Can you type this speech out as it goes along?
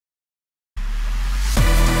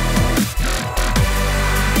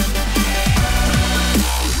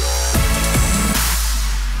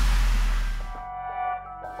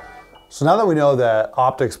So now that we know that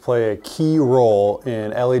optics play a key role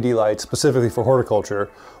in LED lights, specifically for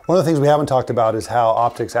horticulture, one of the things we haven't talked about is how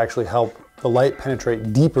optics actually help the light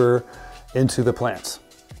penetrate deeper into the plants.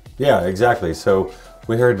 Yeah, exactly. So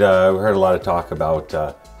we heard a lot of talk about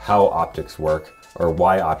how optics work, or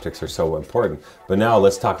why optics are so important. But now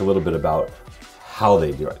let's talk a little bit about how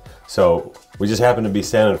they do it. So we just happen to be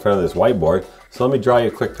standing in front of this whiteboard. So let me draw you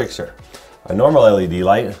a quick picture. A normal LED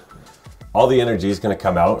light, all the energy is going to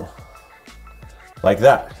come out like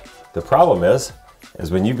that. The problem is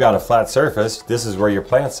when you've got a flat surface, this is where your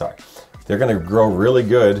plants are. They're going to grow really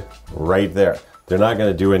good right there. They're not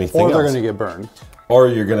going to do anything else. Or they're going to get burned. Or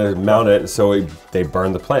you're going to mount it so they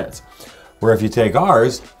burn the plants. Where if you take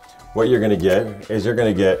ours, what you're going to get is you're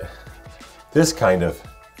going to get this kind of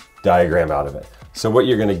diagram out of it. So what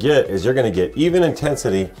you're going to get is you're going to get even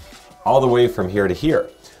intensity all the way from here to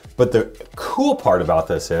here. But the cool part about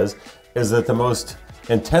this is that the most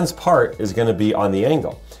intense part is going to be on the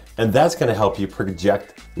angle. And that's going to help you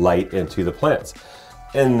project light into the plants.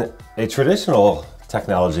 In a traditional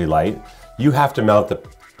technology light, you have to mount the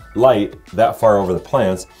light that far over the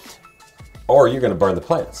plants, or you're going to burn the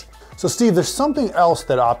plants. So Steve, there's something else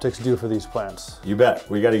that optics do for these plants. You bet.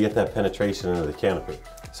 We got to get that penetration into the canopy.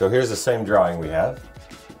 So here's the same drawing we have.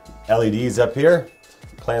 LEDs up here,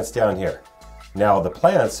 plants down here. Now the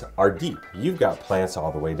plants are deep. You've got plants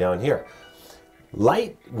all the way down here.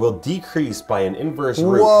 Light will decrease by an inverse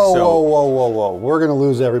route. Whoa. We're going to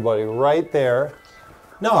lose everybody right there.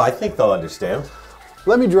 No, I think they'll understand.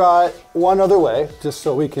 Let me draw it one other way, just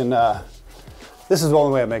so we can, this is the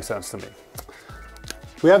only way it makes sense to me.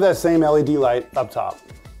 We have that same LED light up top.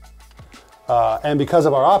 And because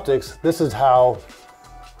of our optics, this is how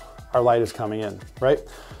our light is coming in, right?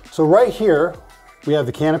 So right here, we have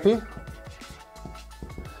the canopy.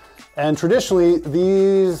 And traditionally,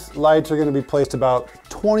 these lights are going to be placed about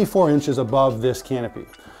 24 inches above this canopy.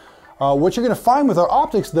 What you're going to find with our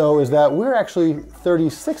optics, though, is that we're actually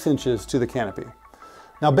 36 inches to the canopy.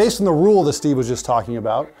 Now, based on the rule that Steve was just talking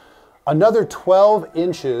about, another 12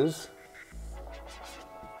 inches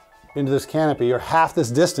into this canopy, or half this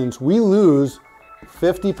distance, we lose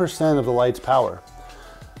 50% of the light's power.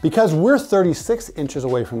 Because we're 36 inches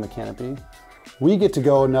away from the canopy, we get to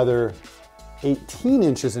go another 18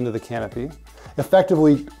 inches into the canopy,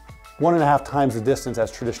 effectively 1.5 times the distance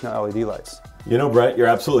as traditional LED lights. You know, Brent, you're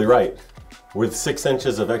absolutely right. With 6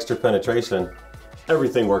 inches of extra penetration,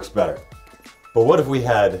 everything works better. But what if we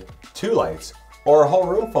had 2 lights, or a whole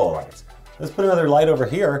room full of lights? Let's put another light over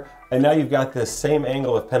here, and now you've got this same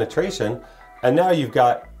angle of penetration, and now you've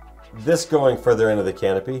got this going further into the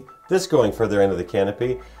canopy, this going further into the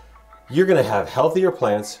canopy. You're going to have healthier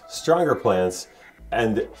plants, stronger plants,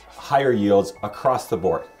 and higher yields across the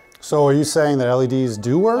board. So are you saying that LEDs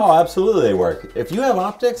do work? Oh, absolutely they work. If you have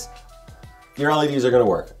optics, your LEDs are going to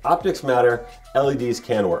work. Optics matter, LEDs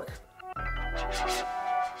can work.